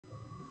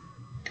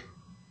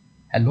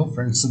Hello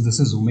friends, this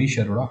is Umesh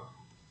Arora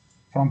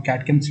from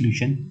CAD/CAM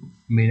Solution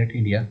made at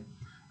India,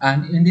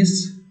 and in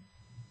this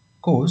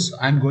course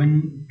I'm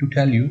going to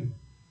tell you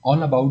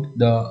all about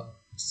the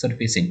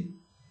surfacing.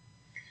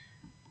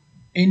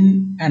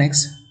 In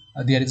Annex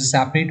there is a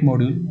separate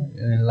module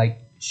like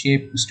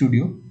Shape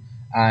Studio,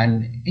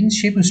 and in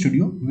Shape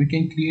Studio we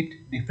can create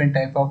different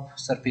type of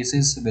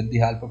surfaces with the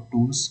help of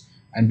tools,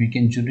 and we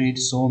can generate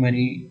so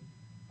many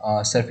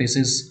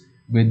surfaces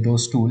with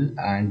those tools.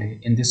 And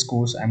in this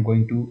course I'm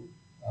going to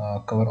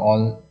cover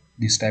all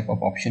this type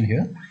of option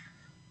here.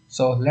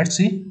 So let's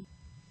see.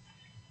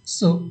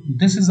 So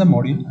this is the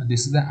module,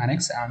 this is the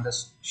Annex and the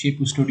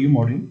Shape Studio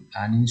module,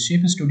 and in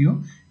Shape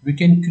Studio we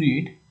can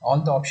create all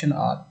the option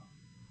are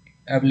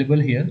available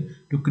here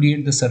to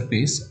create the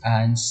surface,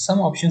 and some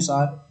options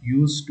are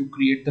used to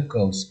create the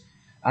curves,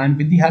 and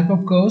with the help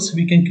of curves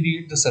we can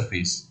create the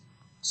surface.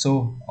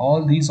 So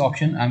all these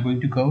options I'm going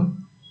to cover: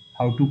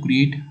 how to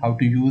create, how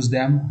to use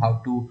them, how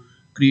to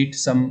create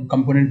some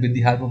component with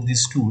the help of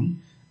this tool.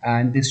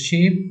 And this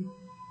shape,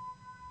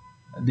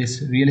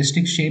 this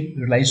realistic shape,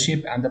 realized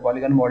shape, and the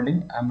polygon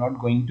modeling, I'm not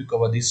going to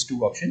cover these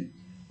two options.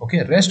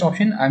 Okay, rest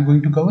option I'm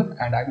going to cover,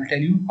 and I will tell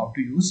you how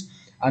to use.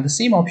 And the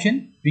same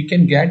option we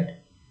can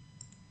get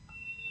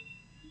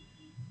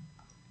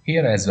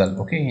here as well.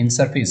 Okay, in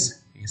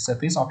surface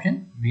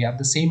option we have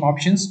the same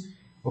options.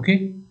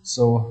 Okay,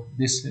 so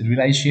this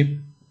realized shape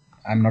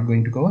I'm not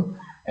going to cover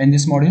in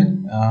this module.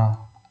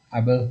 I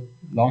will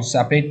launch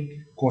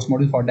separate course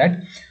module for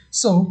that.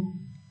 So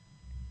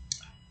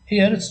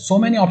here so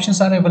many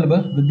options are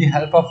available. With the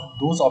help of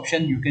those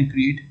options you can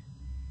create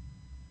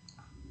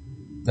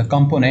the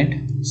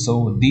component.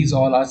 So these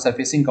all are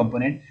surfacing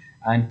component,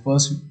 and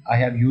first I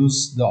have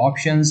used the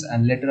options,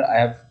 and later I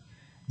have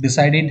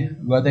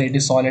decided whether it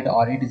is solid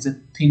or it is a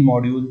thin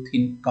module,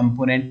 thin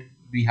component.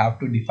 We have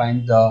to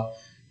define the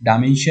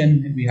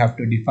dimension, we have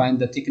to define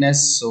the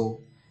thickness. So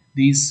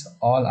these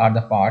all are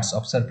the parts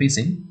of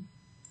surfacing.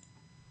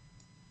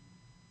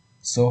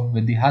 So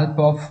with the help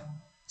of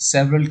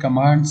several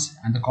commands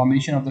and the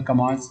combination of the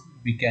commands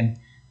we can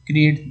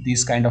create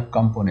these kind of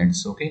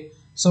components. Okay,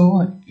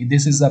 so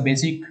this is a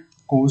basic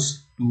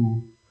course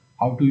to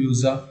how to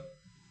use the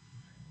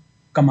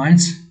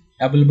commands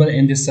available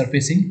in this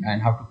surfacing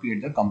and how to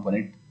create the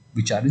component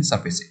which are in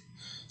surfacing.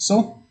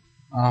 So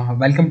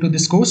welcome to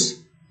this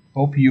course,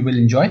 hope you will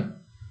enjoy.